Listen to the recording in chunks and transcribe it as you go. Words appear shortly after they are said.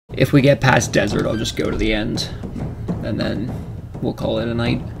If we get past desert, I'll just go to the end, and then we'll call it a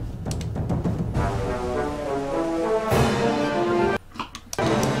night.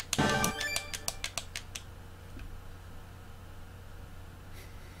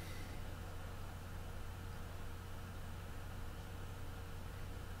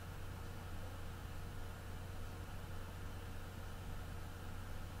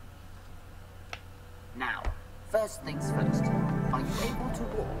 Now, first things first. Are you able to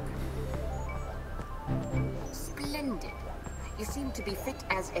walk? Splendid. You seem to be fit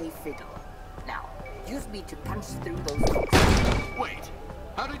as a fiddle. Now, use me to punch through those rocks. Wait,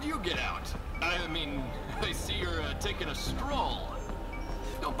 how did you get out? I mean, I see you're taking a stroll.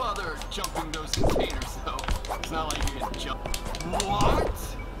 Don't bother jumping those containers, though. It's not like you can jump.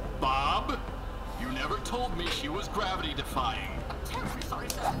 What? Bob? You never told me she was gravity-defying. I'm terribly sorry,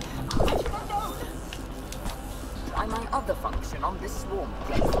 sir. I should have known. Try my other function on this swarm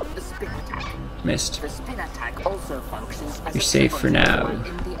plate, the spin attack. Missed. The spin attack also functions as You're a safe for now,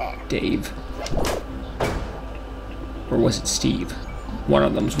 in the air. Dave. Or was it Steve? One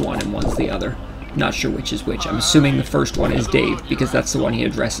of them's one and one's the other. Not sure which is which. I'm assuming the first one is Dave, because that's the one he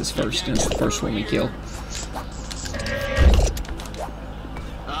addresses first, and it's the first one we kill.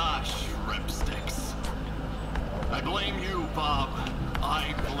 Ah, shrimp sticks. I blame you, Bob.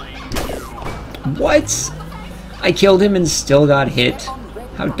 I blame you. What? I killed him and still got hit?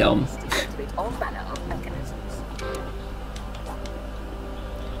 How dumb.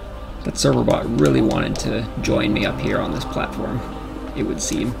 That server bot really wanted to join me up here on this platform, it would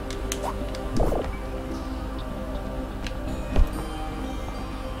seem.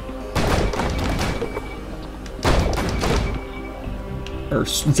 Or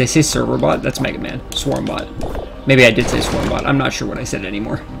did I say server bot? That's Mega Man. Swarm bot. Maybe I did say swarm bot. I'm not sure what I said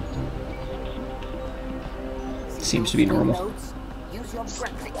anymore. Seems to be normal.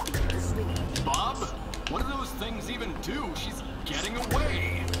 Bob, what do those things even do? She's getting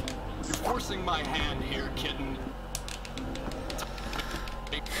away. You're forcing my hand here, kitten.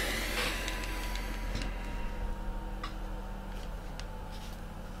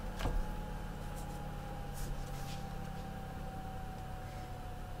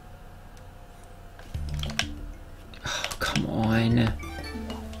 Come on.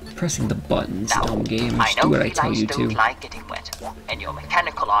 Pressing the buttons, dumb game. Just do what I tell you to. Like getting wet, and your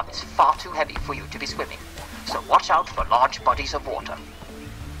mechanical arm is far too heavy for you to be swimming. So watch out for large bodies of water.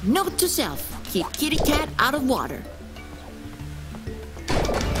 Note to self, keep kitty cat out of water.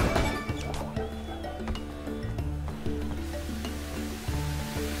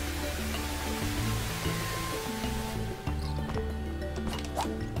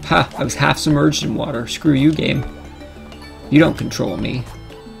 Ha! I was half submerged in water. Screw you, game. You don't control me.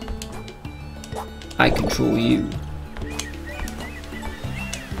 I control you.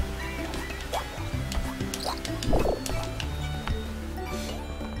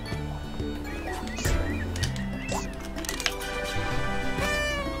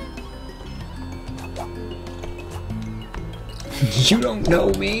 You don't know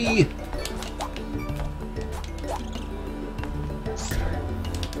me.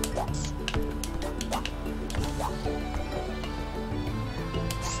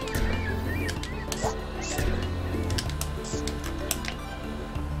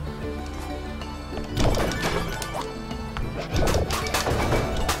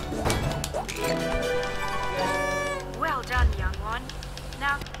 Well done, young one.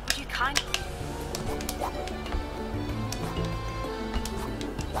 Now, would you kindly...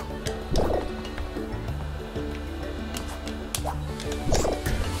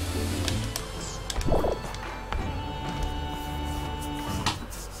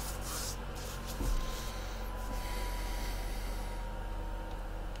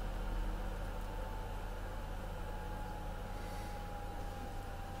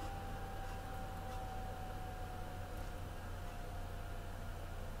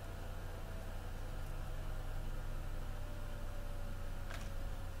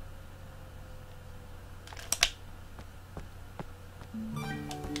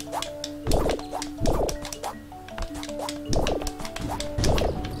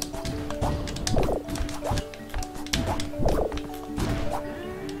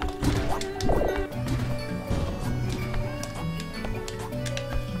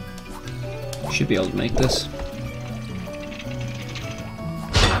 Should be able to make this.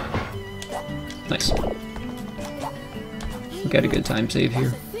 Nice. We got a good time save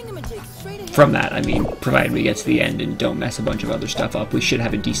here. From that, I mean, provided we get to the end and don't mess a bunch of other stuff up, we should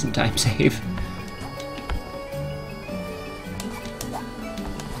have a decent time save.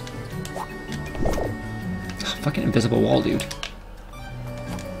 Oh, fucking invisible wall, dude.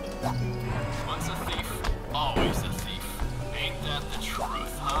 Once a thief, always a thief. Ain't that the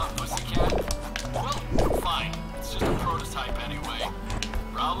truth, huh, pussycat? Well, fine. It's just a prototype anyway.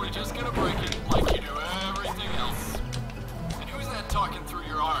 Probably just gonna break it like you do everything else. And who's that talking through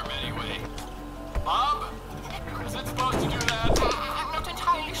your arm anyway? Bob? Is it supposed to do that? I'm not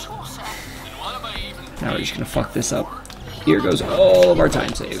entirely sure, sir. Then what am I even... Now we're just gonna fuck this up. Here goes all of our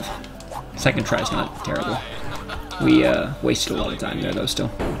time save. Second try's not terrible. We wasted a lot of time there though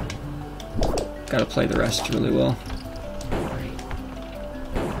still. Gotta play the rest really well.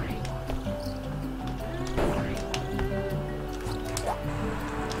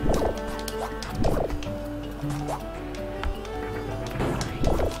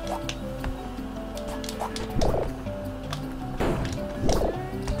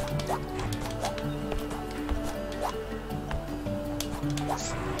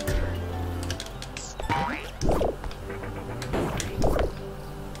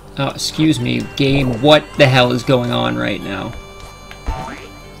 Oh, excuse me, game, what the hell is going on right now?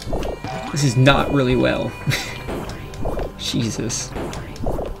 This is not really well. Jesus.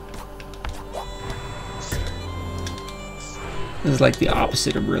 This is like the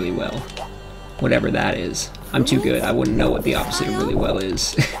opposite of really well. Whatever that is. I'm too good, I wouldn't know what the opposite of really well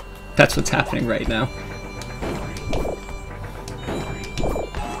is. That's what's happening right now.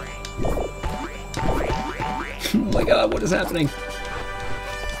 Oh my god, what is happening?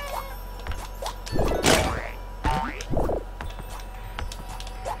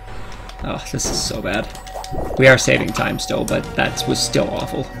 Oh, this is so bad. We are saving time still, but that was still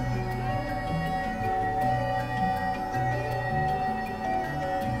awful.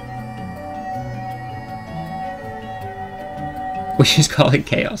 We just call it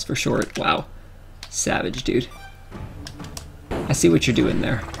chaos for short. Wow. Savage, dude. I see what you're doing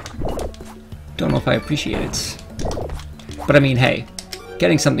there. Don't know if I appreciate it. But I mean, hey,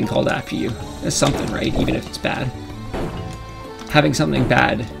 getting something called after you is something, right? Even if it's bad. Having something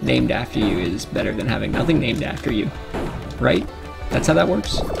bad named after you is better than having nothing named after you, right? That's how that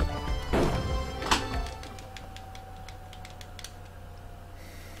works.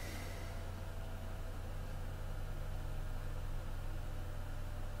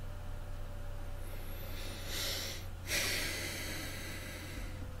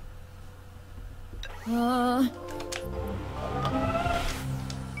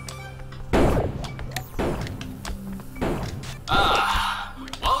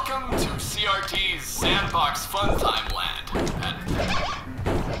 Welcome to CRT's Sandbox Fun Time Land.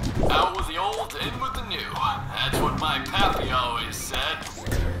 And out with the old, in with the new. That's what my pappy always said.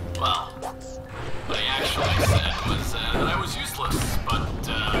 Well, what he actually said was that I was useless, but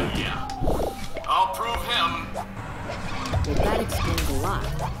yeah. I'll prove him. Well, that explains a lot.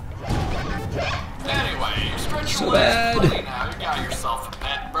 Anyway, you're stretching So your legs bad. plenty now. You got yourself a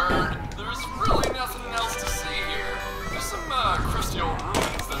pet bird. There's really nothing else to see here. There's some crystal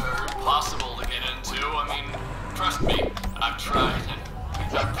ruins that are impossible to get into. I mean, trust me, I've tried,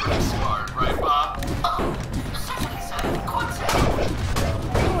 and I'm pretty smart, right, Bob? Certainly, sir. Quite so.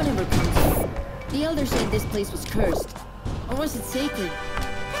 No one ever comes here. The elder said this place was cursed. Or was it sacred?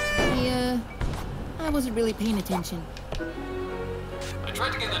 I wasn't really paying attention. I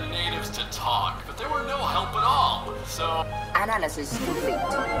tried to get the natives to talk, but they were no help at all. So, Analysis complete.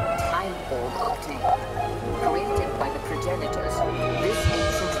 Time orb obtained. Created by the progenitors, this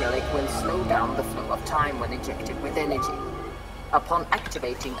ancient relic will slow down the flow of time when injected with energy. Upon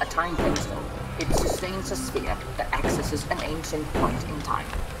activating a time pencil, it sustains a sphere that accesses an ancient point in time.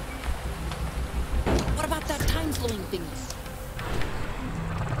 What about that time-slowing thing?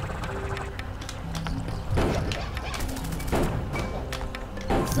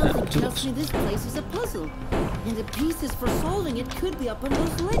 Something tells me this place is a puzzle, and the pieces for solving it could be up on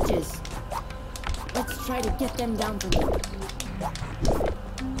those ledges. Let's try to get them down from here.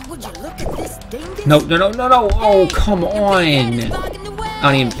 Would you look at this dingus? No, no, no, no, no! Oh, come Your big on! head is blocking the way. I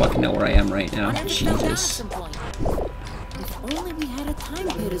don't even fucking know where I am right now. Why not just fell down at Jesus. some point? If only we had a time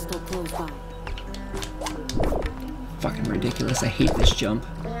pedestal close by. Fucking ridiculous. I hate this jump.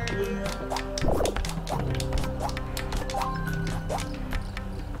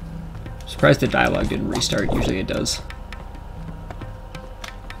 Surprised the dialogue didn't restart. Usually it does.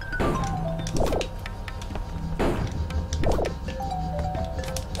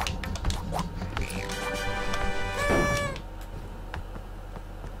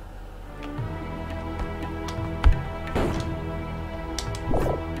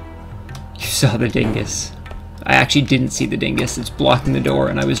 You saw the dingus. I actually didn't see the dingus. It's blocking the door,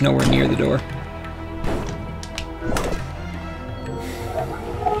 and I was nowhere near the door.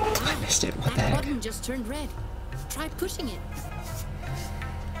 I missed it. What the That heck? button just turned red. Try pushing it.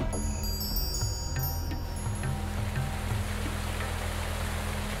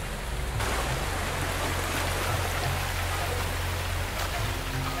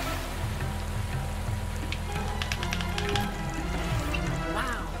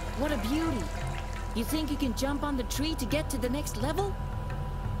 What a beauty. You think you can jump on the tree to get to the next level?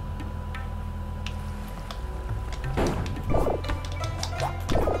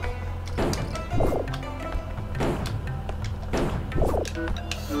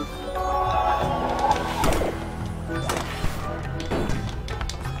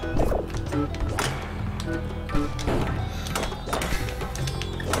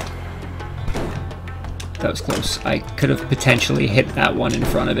 That was close. I could have potentially hit that one in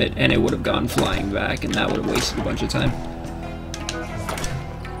front of it, and it would have gone flying back, and that would have wasted a bunch of time.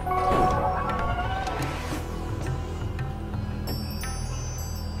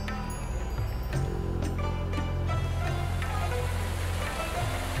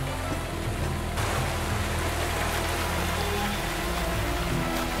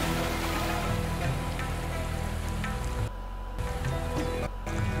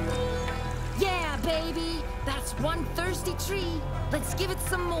 Baby, that's one thirsty tree. Let's give it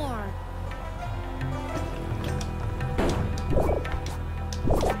some more.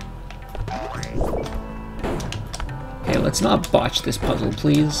 Okay, let's not botch this puzzle,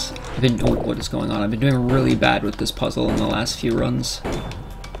 please. Oh, what is going on? I've been doing really bad with this puzzle in the last few runs.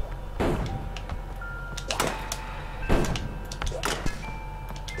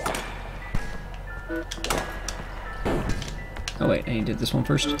 Oh wait, I did this one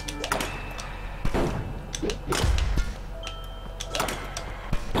first.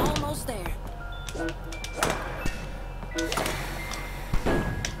 Almost there.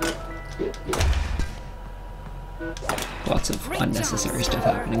 Lots of unnecessary stuff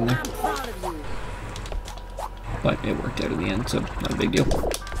happening there. But it worked out in the end, so not a big deal.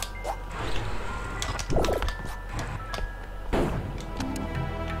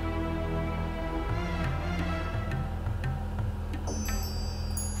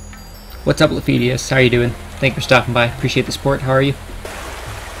 What's up, Laphidius? How are you doing? Thank you for stopping by. Appreciate the support. How are you?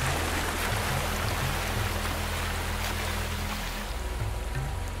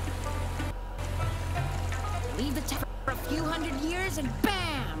 Leave the tower for a few hundred years and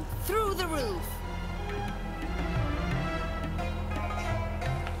bam! Through the roof!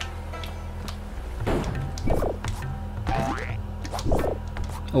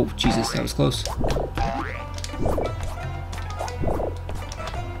 Oh, Jesus, that was close.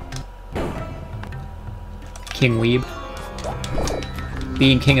 King Weeb.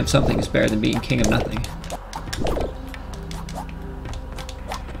 Being king of something is better than being king of nothing.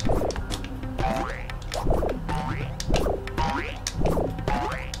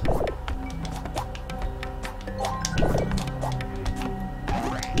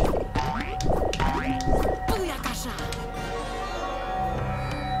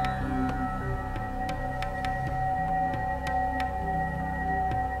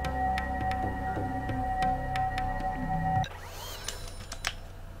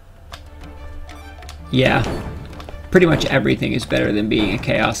 Yeah, pretty much everything is better than being a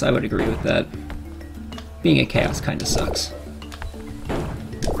chaos. I would agree with that. Being a chaos kind of sucks.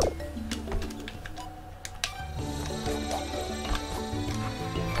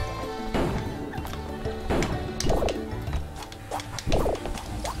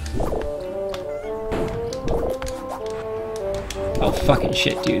 Oh, fucking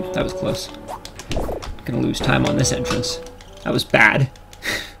shit, dude. That was close. Gonna lose time on this entrance. That was bad.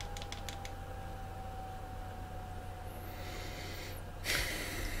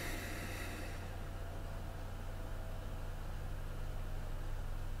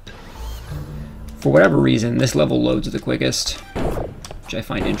 For whatever reason, this level loads the quickest, which I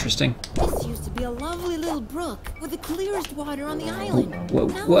find interesting. This used to be a lovely little brook with the clearest water on the island. Whoa,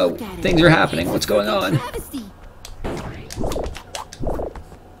 Now whoa, look at it. things are happening. It's What's a going freaking on? travesty.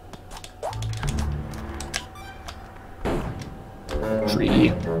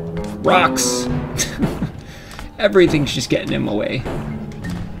 Tree. Rocks. Everything's just getting in my way.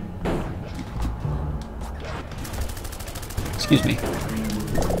 Excuse me.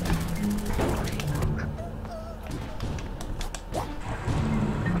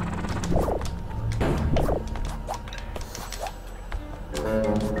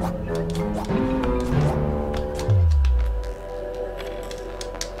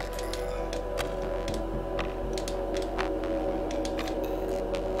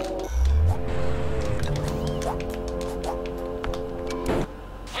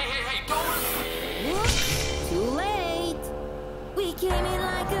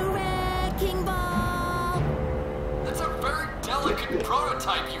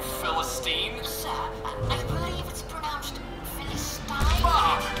 Prototype, you Philistine! Sir, I believe it's pronounced Philistine.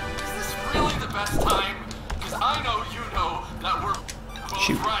 Bob! Is this really the best time? Because I know you know that we're both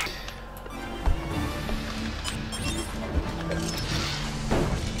Shoot. right.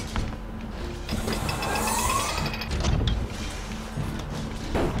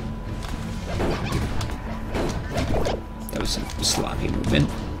 crappy movement.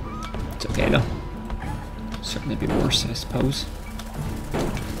 It's okay though. Certainly be worse, I suppose.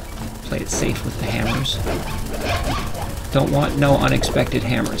 Play it safe with the hammers. Don't want no unexpected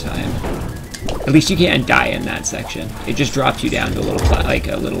hammer time. At least you can't die in that section. It just drops you down to a little, like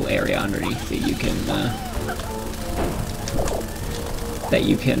a little area underneath that you can,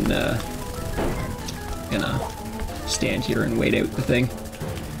 stand here and wait out the thing.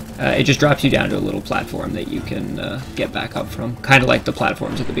 It just drops you down to a little platform that you can get back up from. Kind of like the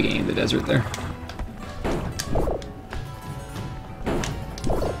platforms at the beginning of the desert there.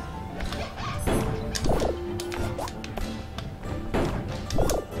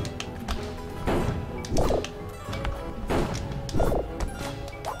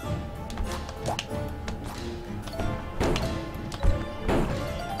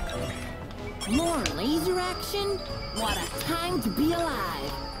 More laser action? What a time to be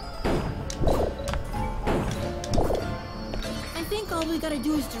alive! I think all we gotta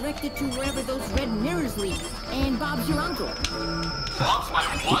do is direct it to wherever those red mirrors lead. And Bob's your uncle.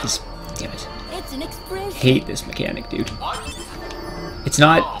 Hate this. Damn it. It's an expression. Hate this mechanic, dude. It's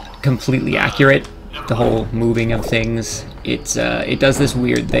not completely accurate. The whole moving of things. It does this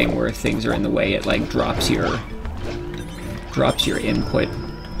weird thing where if things are in the way, it like drops your input.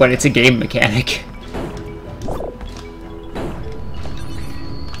 But it's a game mechanic.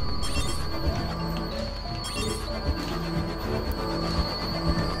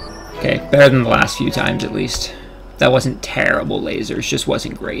 Okay, better than the last few times at least. That wasn't terrible lasers, just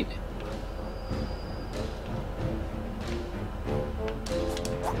wasn't great.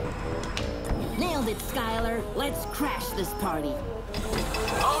 Nailed it, Skylar. Let's crash this party.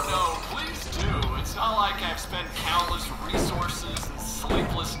 Oh no, please do. It's not like I've spent countless resources and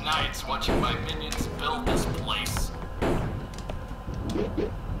sleepless nights watching my minions build this place.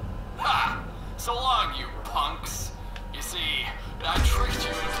 Ha! So long, you punks. You see, I tricked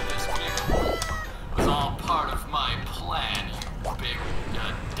you into this big hole. It was all part of my plan, you big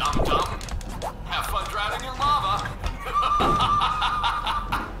dum-dum. Have fun drowning in lava.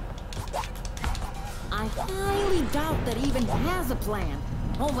 I highly doubt that even has a plan.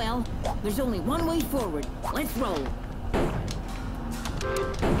 Oh well, there's only one way forward. Let's roll.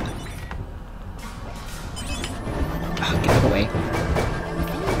 Oh, get out of the way. I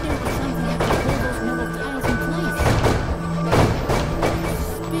think there was something that could hold those metal tiles in place.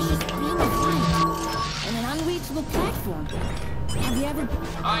 Suspicious beam of light and an unreachable platform. Have you ever?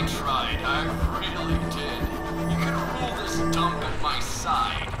 I tried, I really did. You could rule this dump at my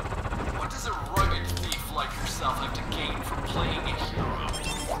side. What does a rugged thief like yourself have to gain from playing a hero?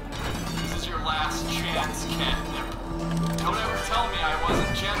 This is your last chance, Catnip. Don't ever tell me I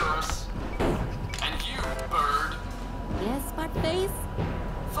wasn't generous. And you, Bird. Yes, Buttface?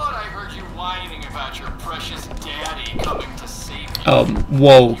 Thought I heard you whining about your precious daddy coming to save you.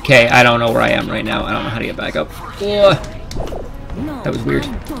 Whoa, okay, I don't know where I am right now. I don't know how to get back up. Ugh. No, That was weird.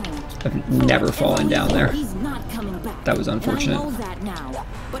 I don't. I've never fallen down there. He's not coming back. That was unfortunate. And I know that now,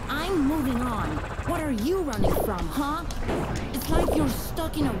 but I'm moving on. What are you running from, huh? It's like you're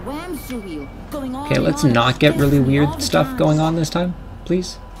stuck in a hamster wheel, going on. Okay, let's not get really weird stuff going on this time,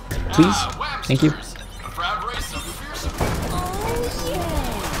 please. Please? Thank you. A proud race of fearsome. Oh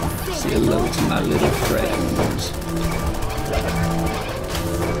yeah. Say hello to my little friends.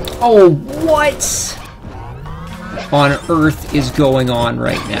 Oh, what on earth is going on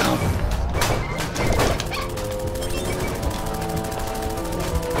right now?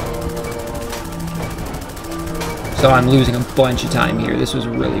 So I'm losing a bunch of time here. This was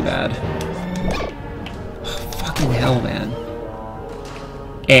really bad. Fucking hell, man.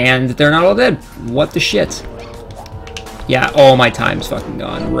 And they're not all dead. What the shit? Yeah, all my time's fucking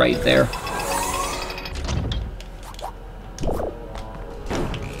gone right there.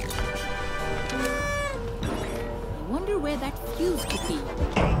 I wonder where that fuse could be.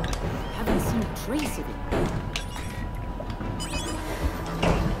 Haven't seen a trace of it.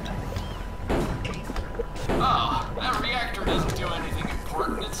 Oh, that reactor doesn't do anything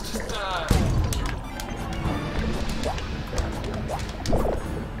important. It's just,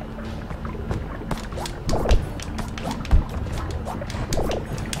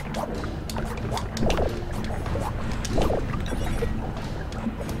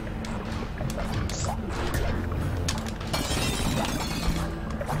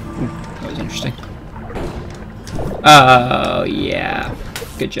 That was interesting. Oh, yeah.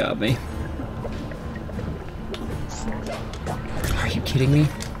 Good job, me. Are you kidding me?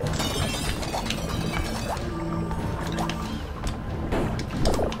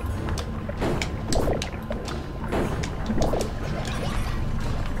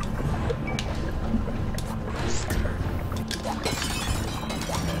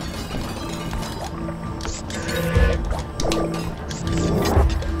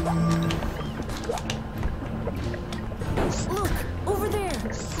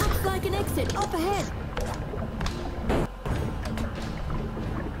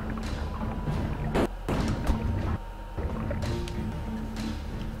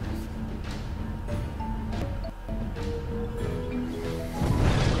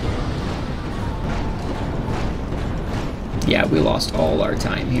 Yeah, we lost all our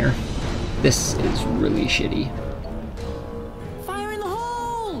time here. This is really shitty. Fire in the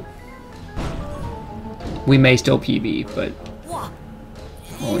hole! We may still PB, but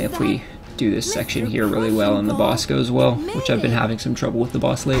only if we do this section here really well and the boss goes well, which I've been having some trouble with the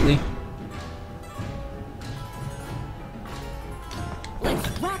boss lately.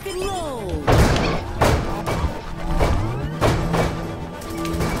 Let's rock and roll!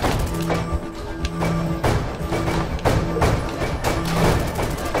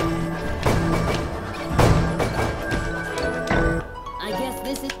 I guess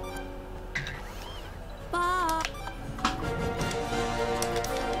this is... Bye!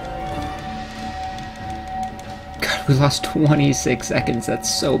 God, we lost 26 seconds.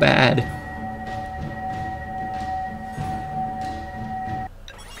 That's so bad.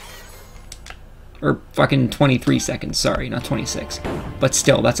 Or fucking 23 seconds, sorry, not 26. But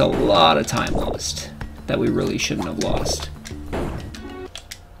still, that's a lot of time lost that we really shouldn't have lost.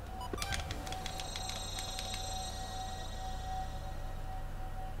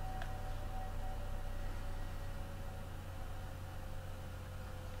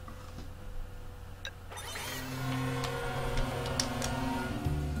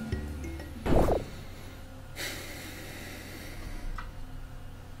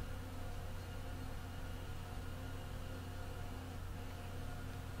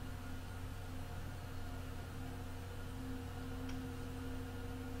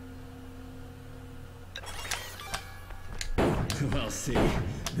 Well, see,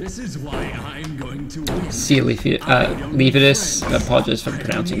 this is why I'm going to win. See you, Leafidus. I apologize for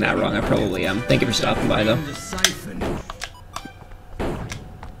pronouncing that wrong. I probably am. Thank you for stopping by, though.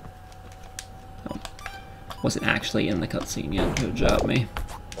 Oh, wasn't actually in the cutscene yet. Good job, me.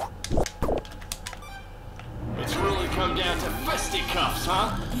 It's really come down to fisticuffs,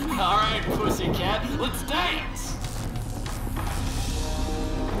 huh? Alright, pussycat, let's dance!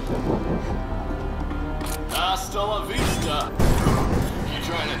 Hasta la vista! You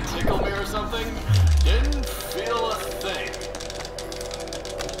trying to tickle me or something? Didn't feel a thing.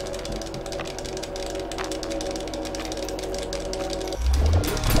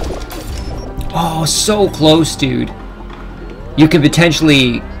 Oh, so close, dude. You could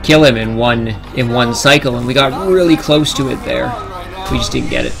potentially kill him in one cycle, and we got really close to it there. We just didn't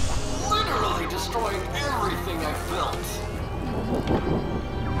get it. Literally destroying everything I built.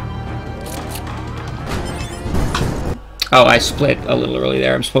 Oh, I split a little early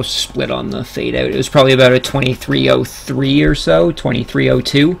there. I'm supposed to split on the fade out. It was probably about a 23:03 or so,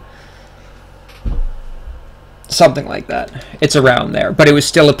 23:02. Something like that. It's around there, but it was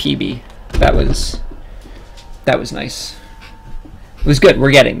still a PB. That was nice. It was good.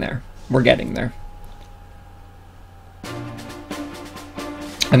 We're getting there. We're getting there.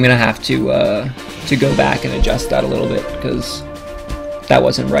 I'm gonna have to go back and adjust that a little bit because that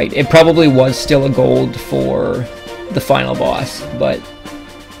wasn't right. It probably was still a gold for the final boss, but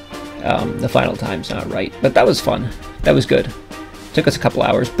the final time's not right. But that was fun. That was good. Took us a couple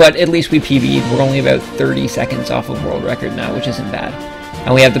hours, but at least we PB'd. We're only about 30 seconds off of world record now, which isn't bad.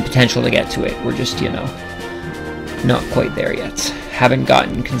 And we have the potential to get to it. We're just, you know, not quite there yet. Haven't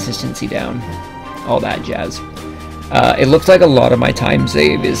gotten consistency down. All that jazz. It looks like a lot of my time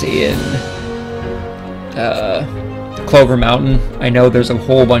save is in Clover Mountain. I know there's a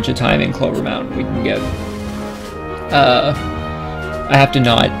whole bunch of time in Clover Mountain we can get. I have to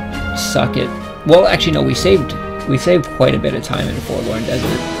not suck it. Well, actually, no, we saved quite a bit of time in Forlorn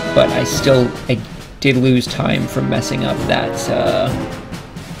Desert, but I did lose time from messing up that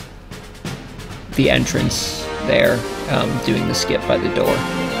the entrance there, doing the skip by the door.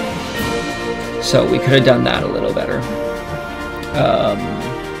 So we could have done that a little better.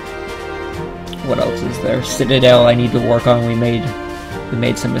 What else is there? Citadel I need to work on. We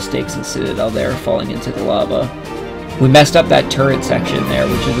made some mistakes in Citadel there, falling into the lava. We messed up that turret section there,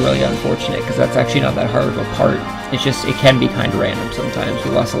 which is really unfortunate, because that's actually not that hard of a part. It's just, it can be kind of random sometimes.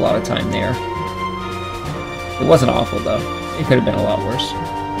 We lost a lot of time there. It wasn't awful, though. It could have been a lot worse.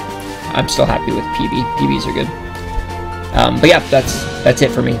 I'm still happy with PB. PBs are good. But yeah, that's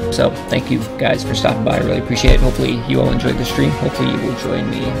it for me. So thank you guys for stopping by. I really appreciate it. Hopefully you all enjoyed the stream. Hopefully you will join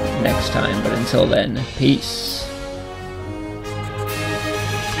me next time. But until then, peace.